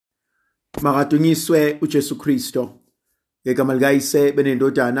Makadunyiswe uJesu Kristo. Ngegama likaYise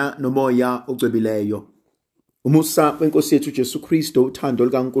benendodana nomoya ocwebileyo. Umusa wenkosi yethu uJesu Kristo, uthando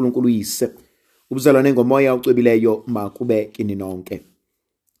likaNkulunkulu uYise, ubuzalwane ngomoya ocwebileyo makube kini nonke.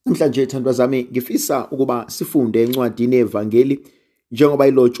 Namhlanje thandwa zami ngifisa ukuba sifunde encwadini yevangeli njengoba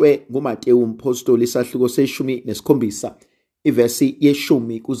ilotshwe nguMateyu umpostoli isahluko se-17 ivesi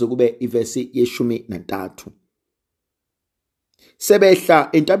ye-10 kuze kube ivesi ye-13. Sebehla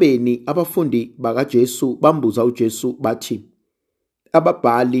entabeni abafundi bakaJesu bambuza uJesu bathi,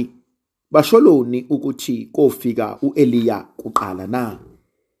 ababhali basholoni ukuthi kofika uEliya kuqala na?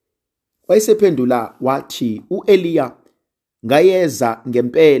 Wayesephendula wathi, uEliya ngayeza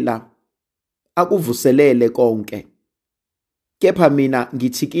ngempela akuvuselele konke. Kepha mina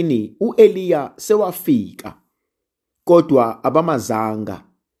ngithi kini, uEliya sewafika, kodwa abamazanga,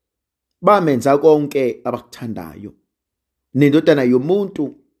 bamenza konke abakuthandayo. Nendodana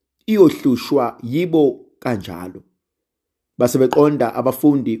yomuntu iyohlushwa yibo kanjalo. Base beqonda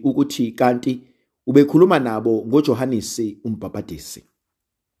abafundi ukuthi kanti ubekhuluma nabo ngoJohanesi umbhapatisi.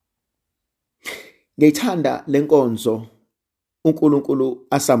 Ngiyithanda lenkonzo uNkulunkulu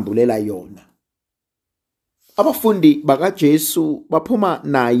asambulela yona. Abafundi bakaJesu baphuma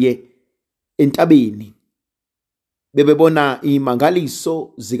naye entabeni bebebona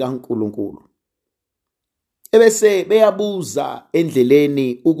imangaliso zikaNkulunkulu. Ebese beyabuza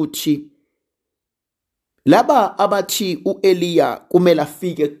endleleni ukuthi laba abathi uEliya kumele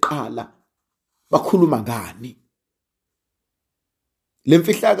afike kuqala bakhuluma ngani.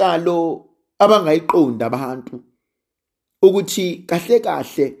 Lemfihlakalo abangayiqonda abantu ukuthi kahle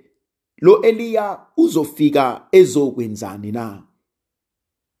kahle lo Eliya uzofika ezokwenzani na.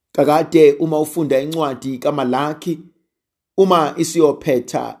 Kakade uma ufunda incwadi kaMalaki, uma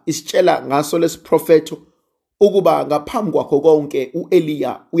isiyophetha isitshela ngaso lesiprofeto ukuba ngaphambi kwakho konke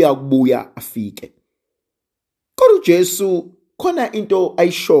uEliya uyakubuya afike. Kodwa uJesu khona into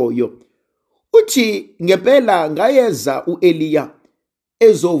ayishoyo. Uthi ngempela ngayeza uEliya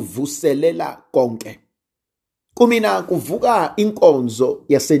ezovuselela konke. Kumina kuvuka inkonzo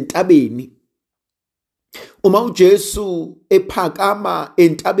yasentabeni. Uma uJesu ephakama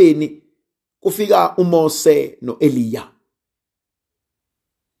entabeni kufika uMose noEliya.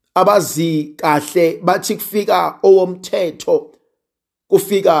 Abazi kahle bathi kufika owomthetho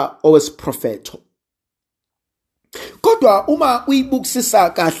kufika owesiprofeto. Kodwa uma uyibukisisa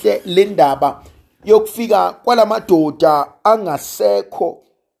kahle le ndaba yokufika kwalamadoda angasekho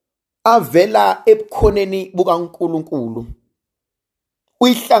avela ebukhoneni bukaNkulunkulu,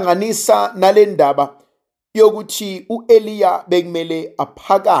 uyihlanganisa nale ndaba yokuthi uEliya bekumele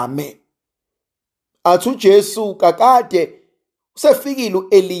aphakame. Athi uJesu kakade usefikile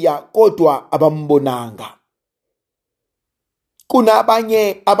uEliya kodwa abambonanga.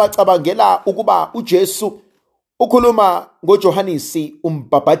 Kunabanye abacabangela ukuba uJesu ukhuluma ngoJohanesi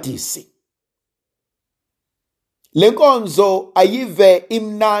umbhapatisi. Lenkonzo ayive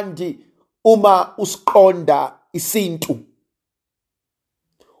imnandi uma usiqonda isintu.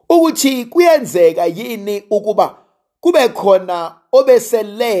 Ukuthi kuyenzeka yini ukuba kube khona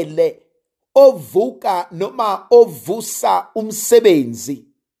obeselele ovuka noma ovusa umsebenzi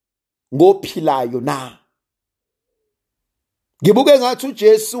ngophilayo na? Ngibuke ngathi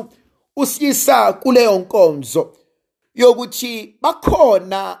uJesu usiyisa kuleyo nkonzo yokuthi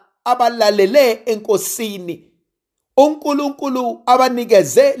bakhona abalalele enkosini uNkulunkulu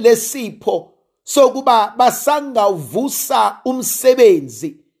abanikeze lesipho sokuba basangawuvusa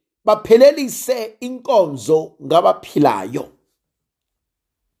umsebenzi baphelelise inkonzo ngabaphilayo.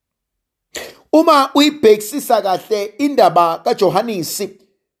 Uma uyibhekisisa kahle indaba kaJohanesi,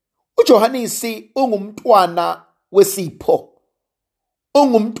 uJohanesi ungumntwana wesipho,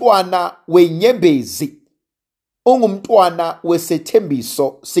 ungumntwana wenyembezi, ungumntwana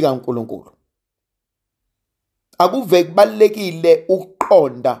wesethembiso sikaNkulunkulu. Akuve kubalekile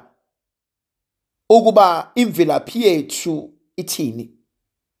ukuqonda ukuba imvelaphi yethu ithini.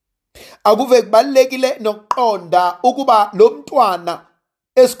 Akuve kubalekile nokuqonda ukuba lo mntwana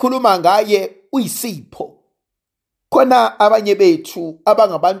esikhuluma ngaye uyisipho. Khona abanye bethu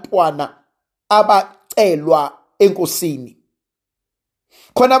abangabantwana abacelwa enkosini.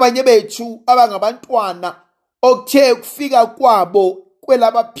 Khona abanye bethu abangabantwana okuthe kufika kwabo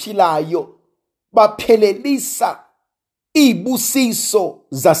kwelabaphilayo baphelelisa izibusiso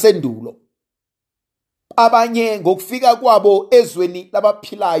zasendulo. Abanye ngokufika kwabo ezweni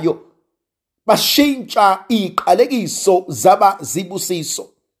labaphilayo bashintsha iqalekiso zaba zibusiso.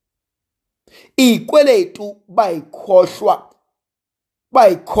 Ikweletu bayikhohlwa,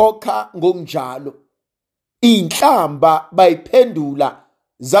 bayikhokha ngokunjalo. Inhlamba bayiphendula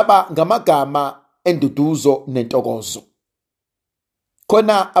zaba ngamagama enduduzo nentokozo.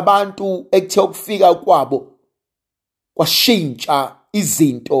 Khona abantu ekuthe ukufika kwabo kwashintsha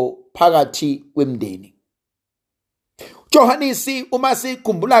izinto phakathi kwemndeni. Johanesi uma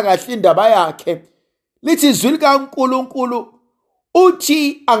sikhumbula kahle indaba yakhe lithi izwi likaNkulunkulu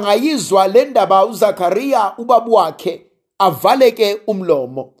uthi angayizwa le ndaba uZakhariya ubaba wakhe avaleke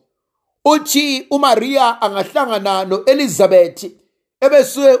umlomo. Uthi uMaria angahlangana noElizabethi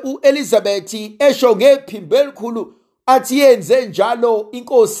ebese uElizabethi esho ngephimbo elikhulu athi yenze njalo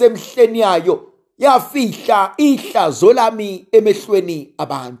inkosi emhleni yayo yafihla ihlazo lami emehlweni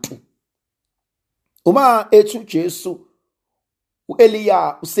abantu. Uma ethi uJesu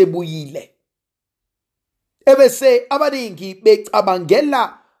uEliya usebuyile ebese abaningi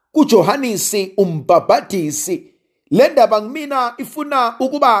becabangela kuJohanesi umbhaphathisi. Le ndaba ngimina ifuna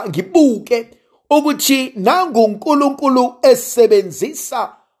ukuba ngibuke ukuthi nangu uNkulunkulu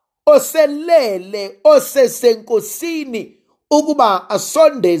esebenzisa oselele osesenkosini ukuba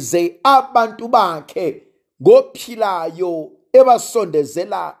asondeze abantu bakhe ngophilayo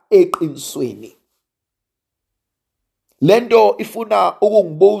ebasondezela eqinisweni. Lento ifuna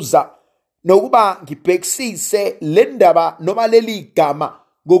ukungibuza nokuba ngibhekisise le ndaba noma leli gama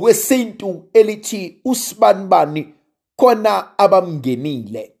ngokwesintu elithi usibanibani khona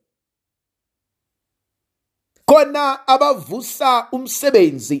abamngenile, khona abavusa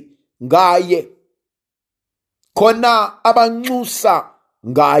umsebenzi ngaye, khona abanxusa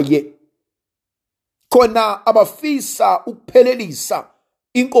ngaye, khona abafisa ukuphelelisa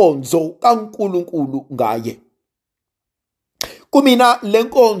inkonzo kaNkulunkulu ngaye. Kumina le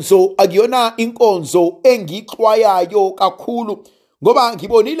nkonzo akuyona inkonzo engixwayayo kakhulu ngoba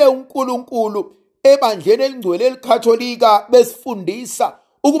ngibonile uNkulunkulu ebandleni elingcwele elikatholika besifundisa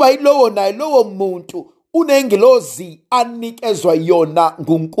ukuba ilowo naye lowo muntu unengelozi anikezwa yona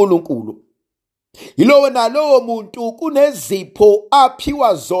nguNkulunkulu. Yilowo nalowo muntu kunezipho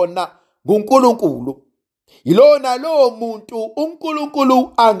aphiwa zona nguNkulunkulu. Yilowo nalowo muntu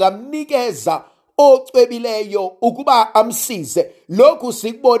uNkulunkulu angamnikeza ocwebileyo ukuba amsize. Lokhu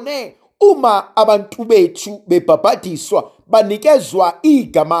sikubone uma abantu bethu bebhabhadiswa banikezwa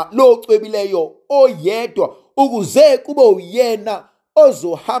igama locwebileyo oyedwa ukuze kube uyena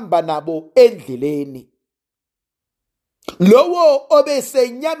ozohamba nabo endleleni. Lowo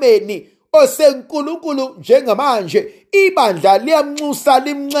obesenyameni oseNkulunkulu njengamanje ibandla liyamnxusa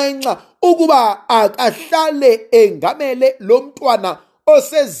limncenxa ukuba akahlale engamele lo mntwana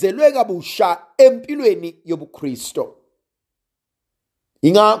osezelwe kabusha empilweni yobuKristo.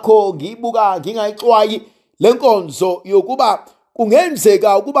 Ingakho ngibuka ngingayixwayi lenkonzo yokuba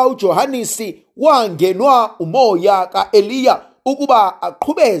kungenzeka ukuba uJohanesi wangenwa umoya kaEliya ukuba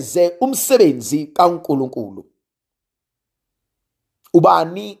aqhubeze umsebenzi kaNkulunkulu.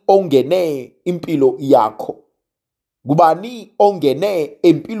 Ubani ongene impilo yakho? Kubani ongene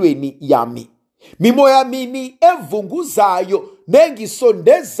empilweni yami? Mimoya mini evunguzayo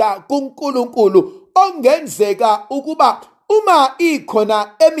nengisondeza kuNkulunkulu ongenzeka ukuba uma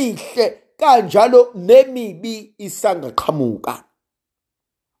ikhona emihle kanjalo nemibi isangaqhamuka.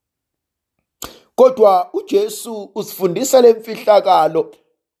 Kodwa uJesu usifundisa lemfihlakalo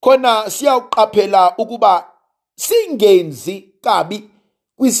khona siyaqaphela ukuba singenzi kabi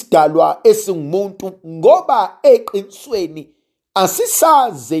kwisidalwa esingumuntu ngoba eqinisweni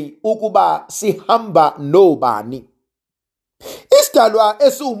asisazi ukuba sihamba nobani. Isidalwa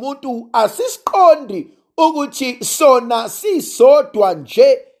esiwumuntu asisiqondi ukuthi sona sisodwa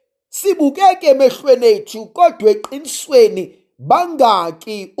nje sibukeke emehlweni ethu, kodwa eqinisweni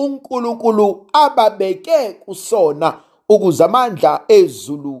bangaki uNkulunkulu ababeke kusona ukuze amandla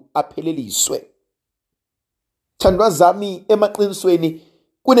ezulu apheleliswe. Thandwa zami, emaqinisweni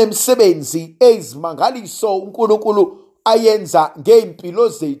kunemisebenzi ezimangaliso uNkulunkulu ayenza ngeimpilo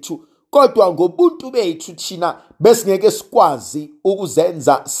zethu, kodwa ngobuntu bethu thina besingeke sikwazi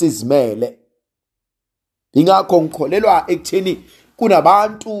ukuzenza sizimele. Ingakho ngikholelwa ekutheni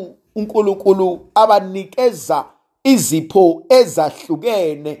kunabantu uNkulunkulu abanikeza izipho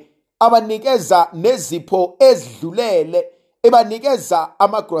ezahlukene, abanikeza nezipho ezidlulele, ebanikeza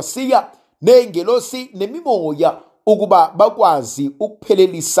amagrasiya nengelosi nemimoya ukuba bakwazi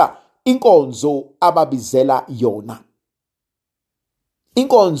ukuphelelisa inkonzo ababizela yona.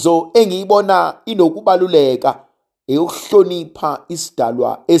 Inkonzo engiyibona inokubaluleka eyokuhlonipha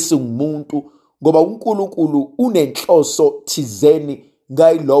isidalwa esingumuntu ngoba uNkulunkulu unenhloso thizeni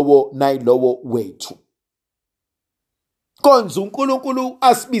ngayilowo nayilowo wethu. Inkonzo uNkulunkulu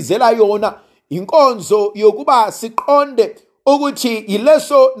asibizela yona inkonzo yokuba siqonde ukuthi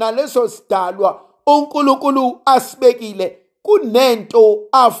yileso naleso sidalwa uNkulunkulu asibekile kunento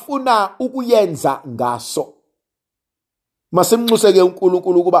afuna ukuyenza ngaso. Masimnxuse ke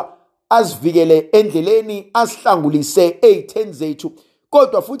uNkulunkulu ukuba asivikele endleleni, asihlangulise ezitheni zethu,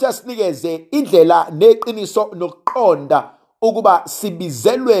 kodwa futhi asinikeze indlela neqiniso nokuqonda ukuba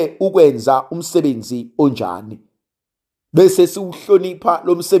sibizelwe ukwenza umsebenzi onjani. Bese siwuhlonipha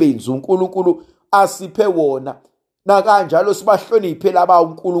lo msebenzi uNkulunkulu asiphe wona, nakanjalo sibahloniphe laba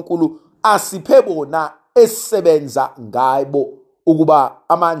uNkulunkulu asiphe bona esisebenza ngabo, ukuba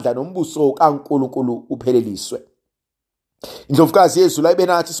amandla nombuso kaNkulunkulu upheleliswe. Indlovukazi yezulu ayibe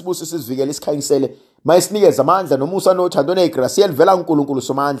nathi sibuse sizivikele isikhanyisele, mayisinikeze amandla nomusa nothando negrace elivela kuNkulunkulu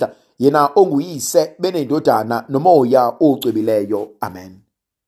Somandla, yena onguyise benendodana nomoya ocwebileyo. Amen.